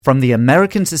From the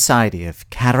American Society of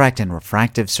Cataract and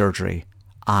Refractive Surgery,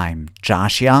 I'm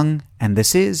Josh Young, and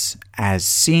this is As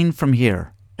Seen From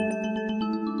Here.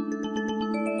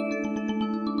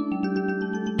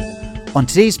 On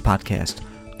today's podcast,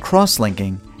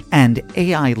 crosslinking and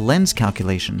AI lens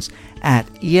calculations at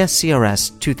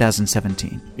ESCRS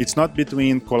 2017. It's not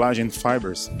between collagen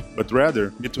fibers, but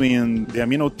rather between the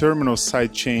amino terminal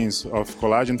side chains of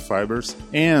collagen fibers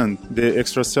and the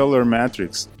extracellular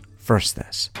matrix. First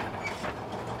this.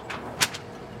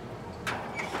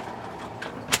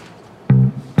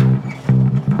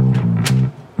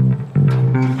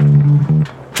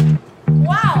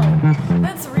 Wow,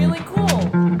 that's really cool.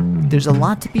 There's a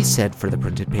lot to be said for the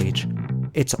printed page.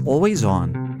 It's always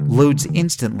on, loads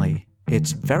instantly,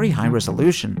 it's very high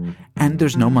resolution, and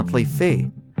there's no monthly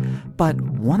fee. But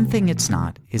one thing it's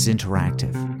not is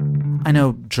interactive. I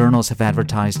know journals have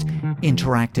advertised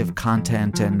interactive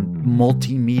content and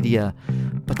multimedia,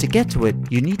 but to get to it,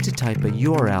 you need to type a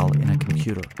URL in a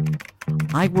computer.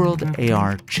 iWorld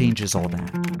AR changes all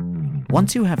that.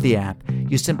 Once you have the app,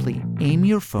 you simply aim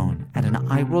your phone at an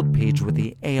iWorld page with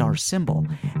the AR symbol,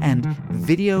 and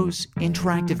videos,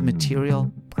 interactive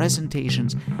material,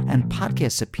 presentations, and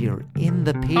podcasts appear in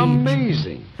the page.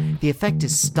 Amazing! The effect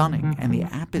is stunning, and the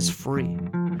app is free.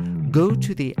 Go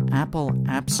to the Apple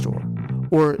App Store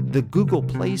or the Google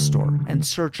Play Store and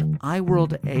search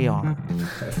iWorld AR.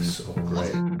 That's so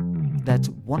great. That's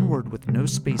one word with no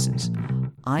spaces.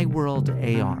 iWorld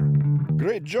AR.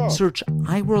 Great job. Search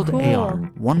iWorld Cool. AR,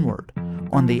 one word,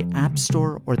 on the App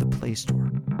Store or the Play Store.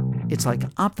 It's like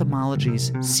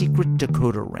Ophthalmology's secret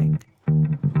decoder ring.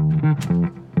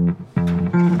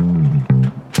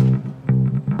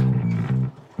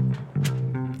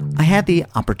 I had the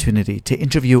opportunity to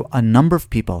interview a number of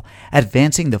people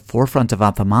advancing the forefront of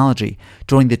ophthalmology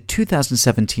during the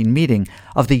 2017 meeting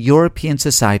of the European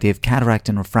Society of Cataract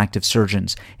and Refractive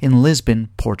Surgeons in Lisbon,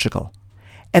 Portugal.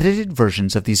 Edited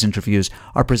versions of these interviews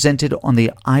are presented on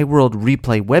the iWorld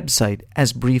Replay website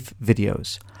as brief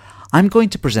videos. I'm going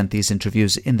to present these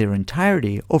interviews in their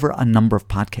entirety over a number of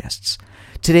podcasts.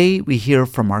 Today, we hear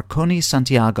from Marcony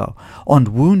Santhiago on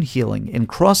wound healing in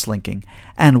crosslinking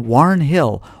and Warren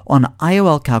Hill on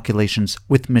IOL calculations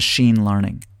with machine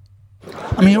learning.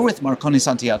 I'm here with Marcony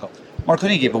Santhiago.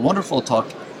 Marcony gave a wonderful talk,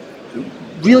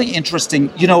 really interesting.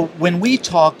 You know, when we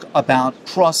talk about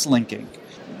crosslinking,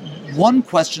 one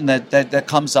question that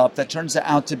comes up that turns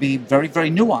out to be very,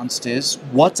 very nuanced is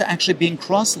what's actually being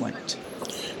cross-linked?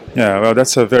 Yeah, well,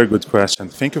 that's a very good question.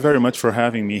 Thank you very much for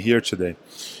having me here today.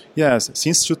 Yes,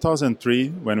 since 2003,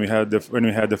 when we had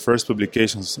the first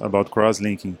publications about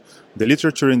cross-linking, the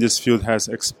literature in this field has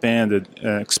expanded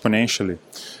exponentially,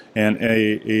 and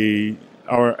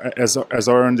as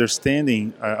our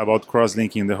understanding about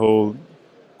cross-linking, the whole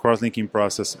cross-linking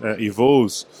process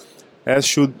evolves, as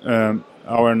should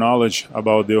our knowledge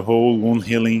about the whole wound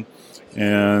healing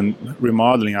and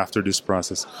remodeling after this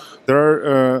process.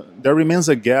 There remains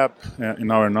a gap in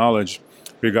our knowledge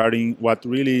regarding what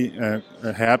really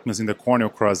happens in the corneal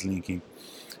cross-linking.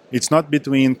 It's not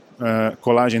between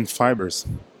collagen fibers,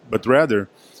 but rather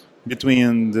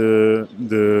between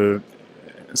the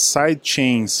side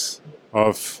chains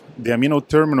of the amino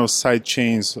terminal side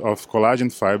chains of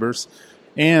collagen fibers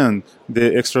and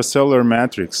the extracellular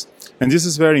matrix. And this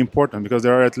is very important because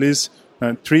there are at least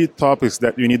three topics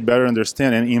that you need better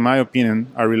understand, and in my opinion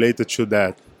are related to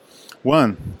that.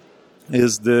 One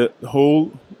is the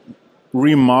whole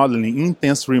remodeling,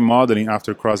 intense remodeling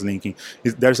after cross-linking.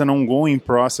 There's an ongoing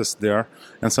process there,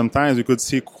 and sometimes we could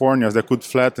see corneas that could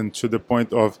flatten to the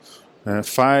point of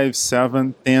 5,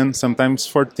 7, 10, sometimes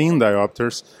 14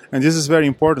 diopters, and this is very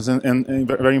important and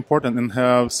very important and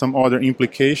have some other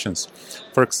implications.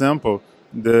 For example,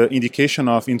 the indication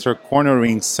of intracorneal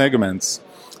ring segments.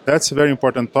 That's a very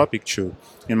important topic too.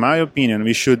 In my opinion,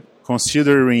 we should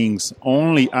consider rings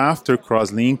only after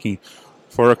cross-linking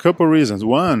for a couple reasons.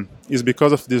 One is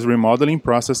because of this remodeling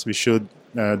process, we should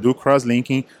do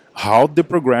cross-linking, halt the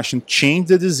progression, change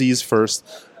the disease first,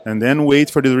 and then wait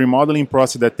for the remodeling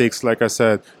process that takes, like I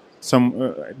said,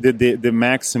 the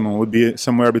maximum would be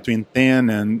somewhere between 10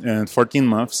 and 14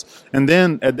 months, and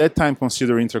then at that time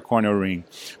consider intracorneal ring.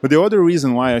 But the other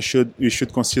reason why we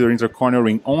should consider intracorneal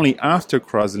ring only after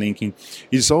cross-linking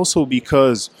is also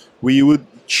because we would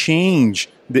change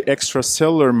the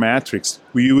extracellular matrix.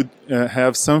 We would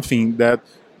have something that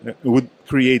would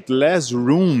create less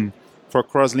room for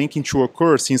cross-linking to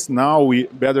occur, since now we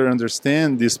better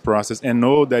understand this process and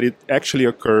know that it actually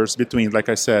occurs between, like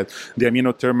I said, the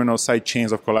amino terminal side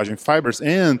chains of collagen fibers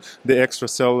and the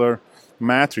extracellular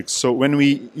matrix. So when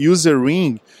we use a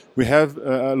ring, we have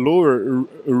a lower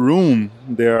room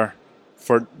there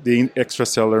for the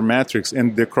extracellular matrix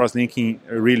and the cross-linking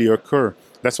really occur.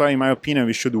 That's why, in my opinion,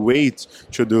 we should wait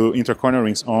to do intercorneal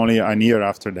rings only a year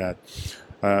after that.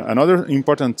 Another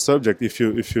important subject, if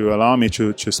you allow me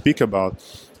to speak about,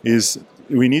 is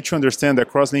we need to understand that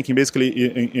cross-linking basically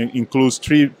includes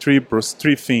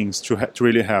three things to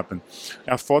really happen: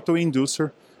 a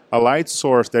photoinducer, a light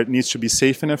source that needs to be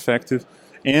safe and effective,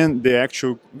 and the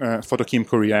actual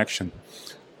photochemical reaction.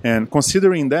 And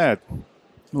considering that,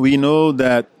 we know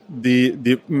that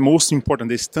the most important,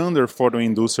 the standard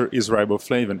photoinducer is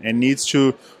riboflavin, and needs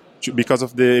to because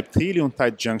of the epithelium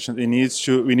tight junction, we need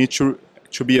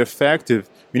to be effective.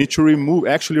 We need to remove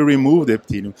the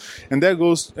epithelium, and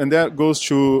that goes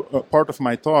to part of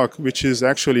my talk, which is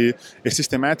actually a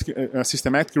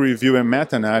systematic review and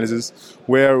meta-analysis,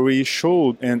 where we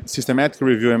showed, and systematic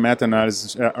review and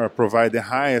meta-analysis provide the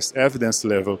highest evidence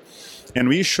level, and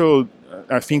we showed,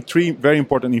 I think, three very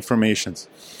important informations.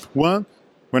 One,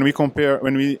 when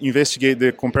we investigate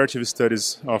the comparative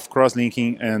studies of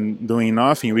cross-linking and doing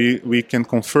nothing, we can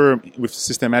confirm with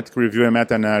systematic review and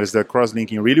meta-analysis that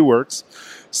cross-linking really works.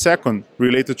 Second,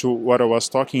 related to what I was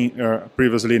talking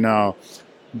previously now,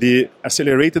 the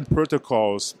accelerated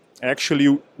protocols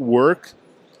actually work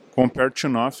compared to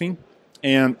nothing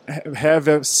and have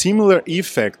a similar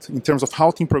effect in terms of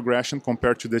halting progression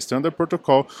compared to the standard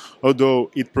protocol, although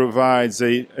it provides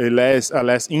a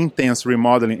less intense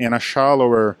remodeling and a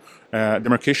shallower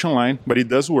demarcation line, but it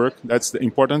does work. That's an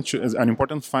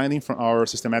important finding from our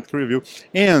systematic review.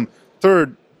 And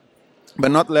third, but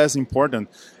not less important,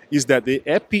 is that the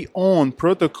epi-on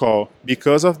protocol,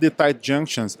 because of the tight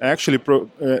junctions, actually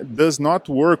does not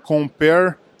work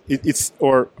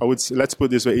let's put it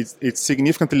this way, it's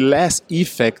significantly less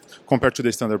effect compared to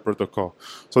the standard protocol.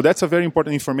 So that's a very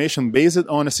important information based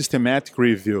on a systematic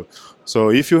review. So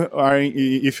if you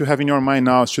have in your mind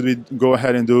now, should we go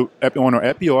ahead and do epi-on or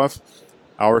epi-off,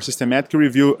 our systematic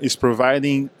review is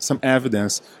providing some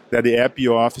evidence that the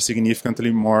epi-off is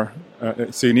significantly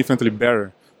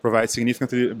better, provides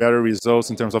significantly better results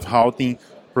in terms of halting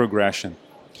progression.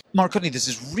 Marcony, this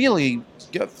is really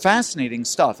fascinating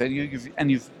stuff, and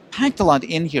you've packed a lot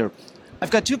in here.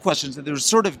 I've got two questions, and they're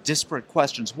sort of disparate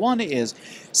questions. One is,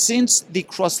 since the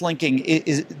cross-linking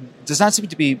is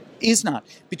not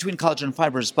between collagen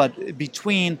fibers, but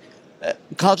between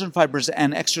collagen fibers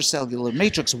and extracellular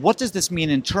matrix, what does this mean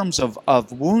in terms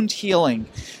of wound healing?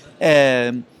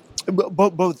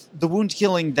 Both the wound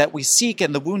healing that we seek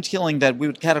and the wound healing that we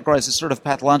would categorize as sort of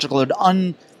pathological and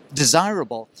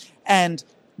undesirable. And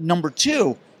number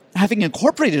two, having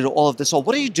incorporated all of this,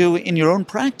 what do you do in your own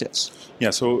practice? Yeah,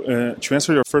 so to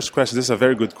answer your first question, this is a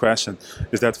very good question,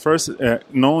 is that first,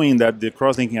 knowing that the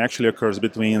cross-linking actually occurs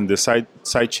between the side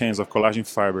chains of collagen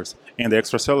fibers and the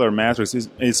extracellular matrix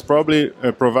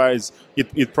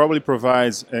probably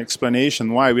provides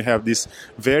explanation why we have this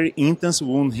very intense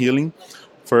wound healing.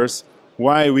 First,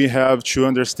 why we have to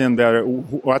understand better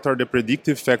what are the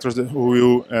predictive factors that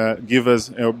will give us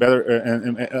better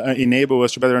enable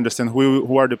us to better understand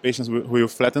who are the patients who will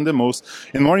flatten the most.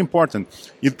 And more important,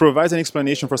 it provides an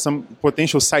explanation for some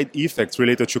potential side effects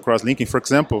related to cross-linking. For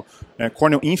example,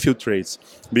 corneal infiltrates,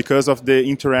 because of the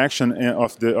interaction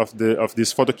of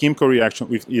this photochemical reaction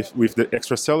with the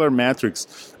extracellular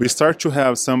matrix. We start to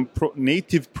have some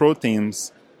native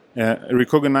proteins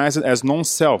recognized as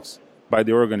non-selves by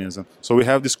the organism. So we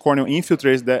have these corneal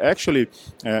infiltrates that actually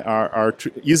are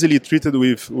easily treated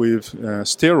with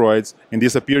steroids and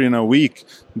disappear in a week,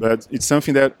 but it's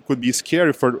something that could be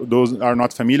scary for those who are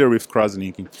not familiar with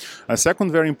cross-linking. A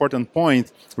second very important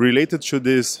point related to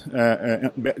this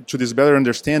better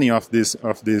understanding of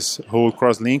this whole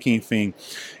cross-linking thing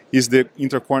is the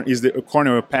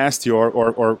corneal opacity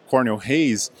or corneal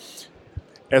haze,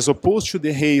 as opposed to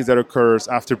the haze that occurs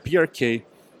after PRK.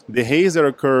 The haze that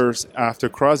occurs after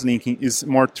cross-linking is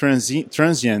more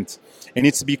transient, and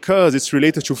it's because it's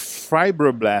related to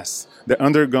fibroblasts that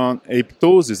undergone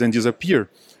apoptosis and disappear,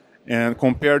 and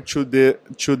compared to the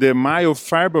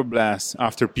myofibroblasts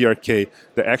after PRK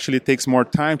that actually takes more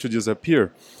time to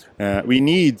disappear. We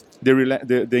need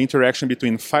the interaction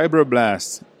between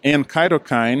fibroblasts and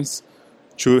cytokines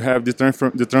to have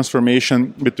the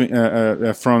transformation between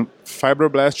from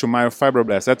fibroblast to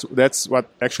myofibroblasts. That's what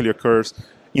actually occurs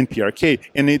in PRK,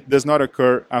 and it does not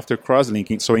occur after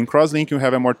cross-linking. So in cross-linking, you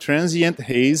have a more transient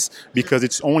haze because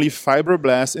it's only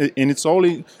fibroblasts, and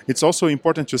it's also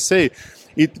important to say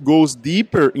it goes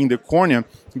deeper in the cornea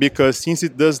because since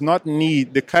it does not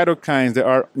need the cytokines that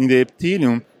are in the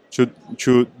epithelium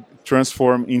to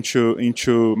transform into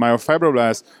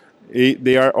myofibroblasts,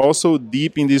 they are also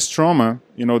deep in the stroma.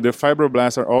 The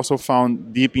fibroblasts are also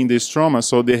found deep in the stroma,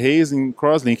 so the haze in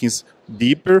cross-linking is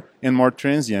deeper and more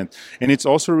transient. And it's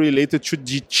also related to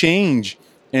the change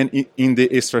and in the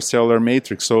extracellular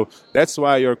matrix. So that's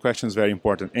why your question is very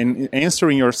important. And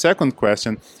answering your second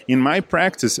question, in my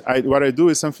practice, what I do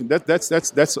is something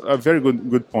that's a very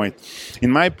good point.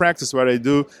 In my practice, what I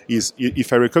do is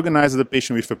if I recognize the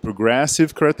patient with a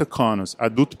progressive keratoconus,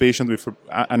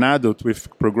 an adult with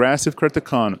progressive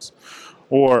keratoconus,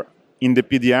 or in the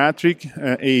pediatric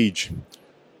age,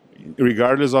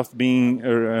 regardless of being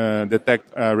detect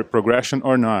progression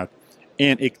or not,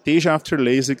 and ectasia after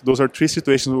LASIK, those are three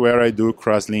situations where I do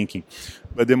cross-linking.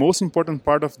 But the most important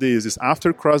part of this is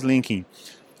after cross-linking,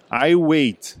 I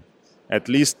wait at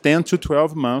least 10 to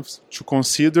 12 months to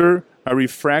consider a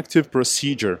refractive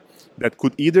procedure that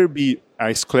could either be a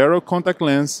scleral contact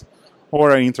lens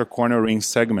or an intracorneal ring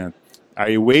segment.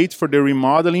 I wait for the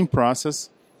remodeling process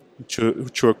to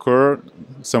occur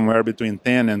somewhere between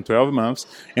 10 and 12 months.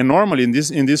 And normally, in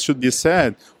this should be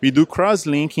said, we do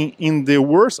cross-linking in the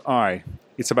worst eye.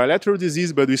 It's a bilateral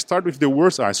disease, but we start with the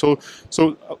worst eye. So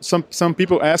some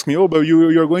people ask me, but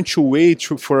you're going to wait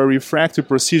for a refractive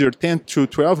procedure 10 to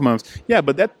 12 months. Yeah,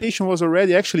 but that patient was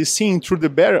already actually seeing through the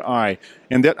better eye.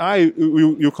 And that eye,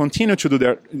 you continue to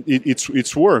do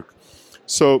its work.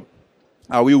 So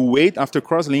I will wait after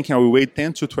cross-linking, I will wait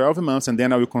 10 to 12 months, and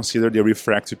then I will consider the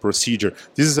refractive procedure.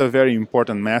 This is a very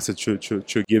important message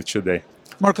to give today.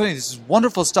 Marcony, this is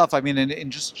wonderful stuff. I mean,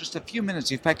 in just a few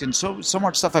minutes, you've packed in so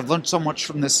much stuff. I've learned so much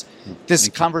from this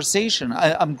conversation.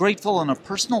 I'm grateful on a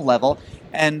personal level,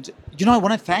 and I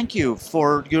want to thank you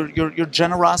for your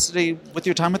generosity with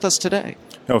your time with us today.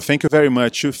 No, thank you very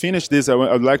much. To finish this, I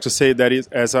would like to say that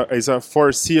as a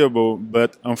foreseeable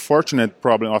but unfortunate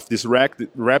problem of this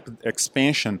rapid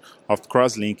expansion of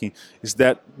cross-linking is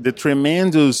that the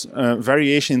tremendous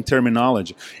variation in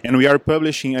terminology. And we are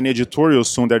publishing an editorial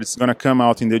soon that is going to come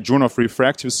out in the Journal of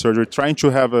Refractive Surgery, trying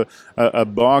to have a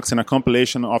box and a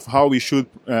compilation of how we should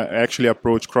actually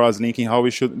approach cross-linking,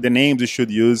 the names we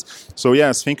should use. So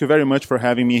yes, thank you very much for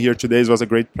having me here today. It was a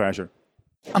great pleasure.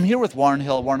 I'm here with Warren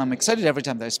Hill. Warren, I'm excited every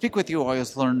time that I speak with you. I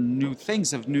always learn new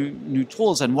things, of new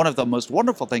tools, and one of the most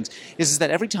wonderful things is that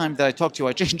every time that I talk to you,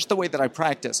 I change the way that I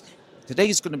practice. Today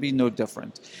is going to be no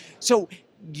different. So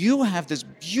you have this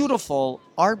beautiful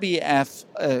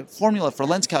RBF formula for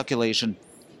lens calculation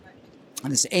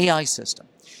and this AI system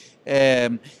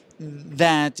that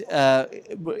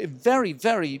very,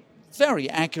 very, very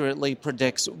accurately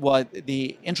predicts what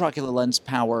the intraocular lens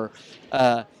power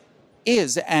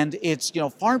is, and it's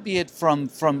far be it from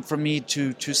me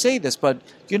to say this, but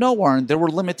Warren, there were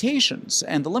limitations,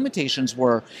 and the limitations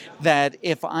were that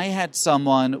if I had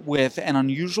someone with an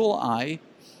unusual eye,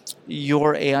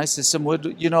 your AI system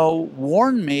would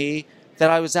warn me that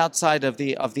I was outside of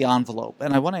the envelope.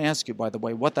 And I want to ask you, by the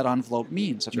way, what that envelope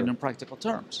means. I mean, in practical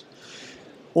terms.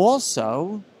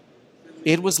 Also,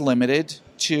 it was limited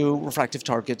to refractive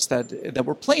targets that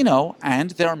were plano, and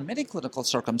there are many clinical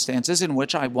circumstances in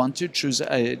which I want to choose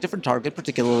a different target,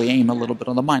 particularly aim a little bit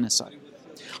on the minus side.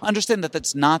 I understand that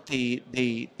that's not the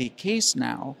case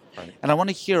now, right. And I want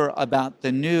to hear about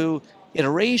the new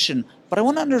iteration, but I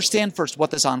want to understand first what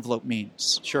this envelope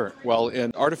means. Sure. Well,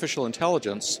 in artificial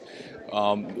intelligence,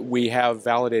 we have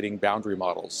validating boundary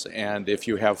models, and if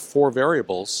you have 4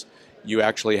 variables, you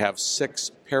actually have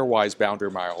 6 pairwise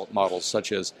boundary models,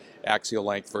 such as axial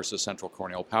length versus central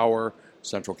corneal power,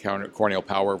 central corneal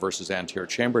power versus anterior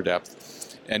chamber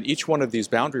depth. And each one of these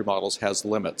boundary models has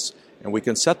limits. And we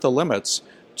can set the limits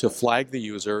to flag the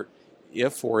user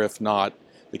if or if not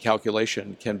the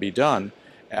calculation can be done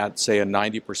at, say, a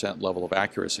 90% level of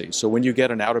accuracy. So when you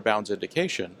get an out-of-bounds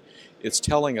indication, it's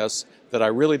telling us that I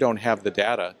really don't have the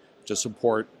data to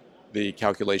support the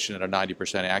calculation at a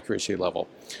 90% accuracy level.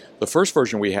 The first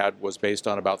version we had was based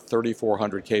on about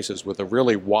 3,400 cases with a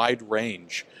really wide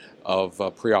range of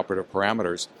preoperative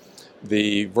parameters.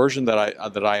 The version that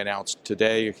I announced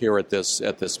today here at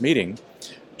this meeting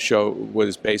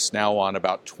was based now on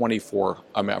about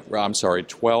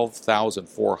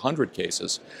 12,400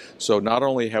 cases. So not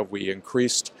only have we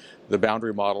increased the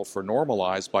boundary model for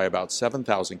normalized by about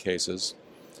 7,000 cases,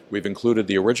 we've included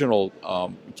the original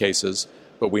cases,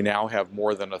 but we now have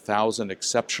more than 1,000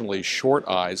 exceptionally short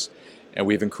eyes, and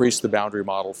we've increased the boundary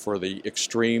model for the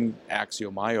extreme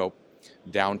axial myope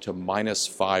down to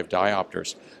 -5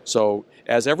 diopters. So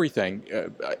as everything,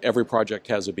 every project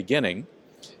has a beginning.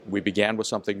 We began with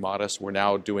something modest. We're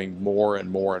now doing more and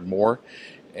more and more,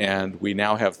 and we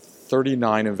now have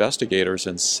 39 investigators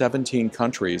in 17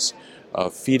 countries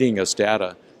feeding us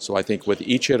data. So I think with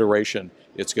each iteration,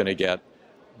 it's going to get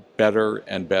better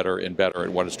and better and better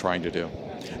at what it's trying to do.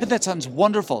 That sounds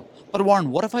wonderful. But Warren,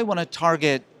 what if I want to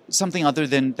target something other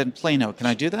than plano. Can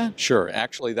I do that? Sure.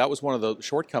 Actually, that was one of the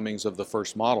shortcomings of the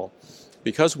first model.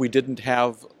 Because we didn't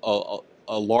have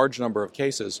a large number of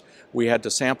cases, we had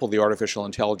to sample the artificial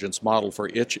intelligence model for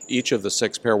each of the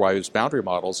 6 pairwise boundary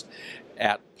models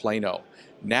at plano.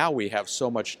 Now we have so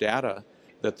much data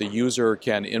that the user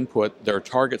can input their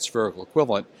target spherical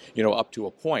equivalent, up to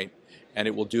a point, and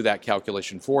it will do that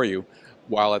calculation for you,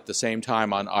 while at the same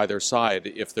time on either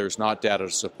side, if there's not data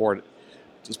to support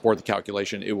the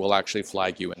calculation, it will actually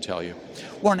flag you and tell you.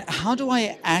 Warren, how do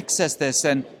I access this?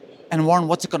 And Warren,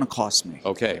 what's it going to cost me?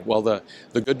 Okay, well, the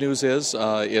good news is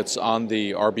it's on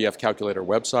the RBF Calculator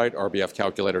website,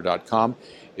 rbfcalculator.com.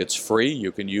 It's free.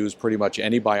 You can use pretty much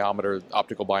any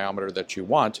optical biometer that you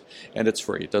want, and it's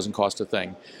free. It doesn't cost a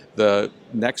thing. The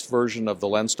next version of the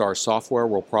LensStar software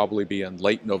will probably be in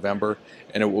late November,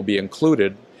 and it will be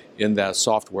included in that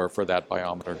software for that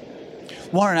biometer.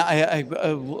 Warren, I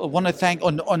want to thank,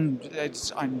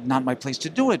 it's not my place to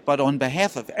do it, but on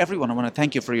behalf of everyone, I want to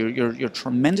thank you for your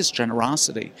tremendous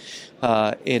generosity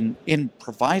in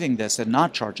providing this and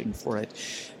not charging for it.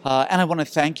 And I want to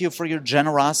thank you for your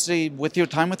generosity with your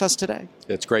time with us today.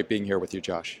 It's great being here with you,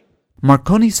 Josh.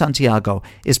 Marcony Santhiago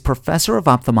is professor of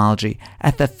ophthalmology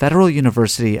at the Federal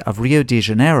University of Rio de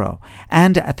Janeiro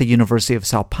and at the University of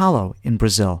Sao Paulo in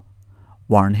Brazil.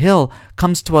 Warren Hill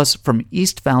comes to us from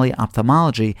East Valley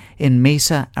Ophthalmology in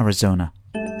Mesa, Arizona.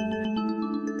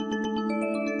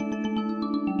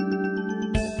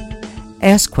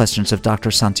 Ask questions of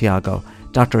Dr. Santhiago,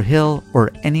 Dr. Hill,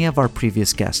 or any of our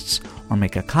previous guests, or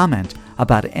make a comment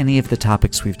about any of the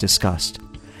topics we've discussed.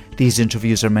 These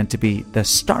interviews are meant to be the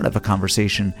start of a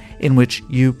conversation in which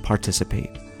you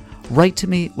participate. Write to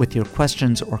me with your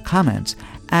questions or comments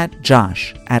at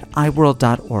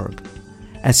josh@iworld.org.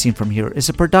 As Seen From Here is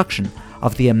a production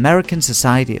of the American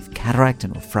Society of Cataract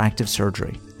and Refractive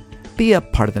Surgery. Be a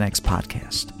part of the next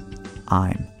podcast.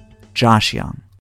 I'm Josh Young.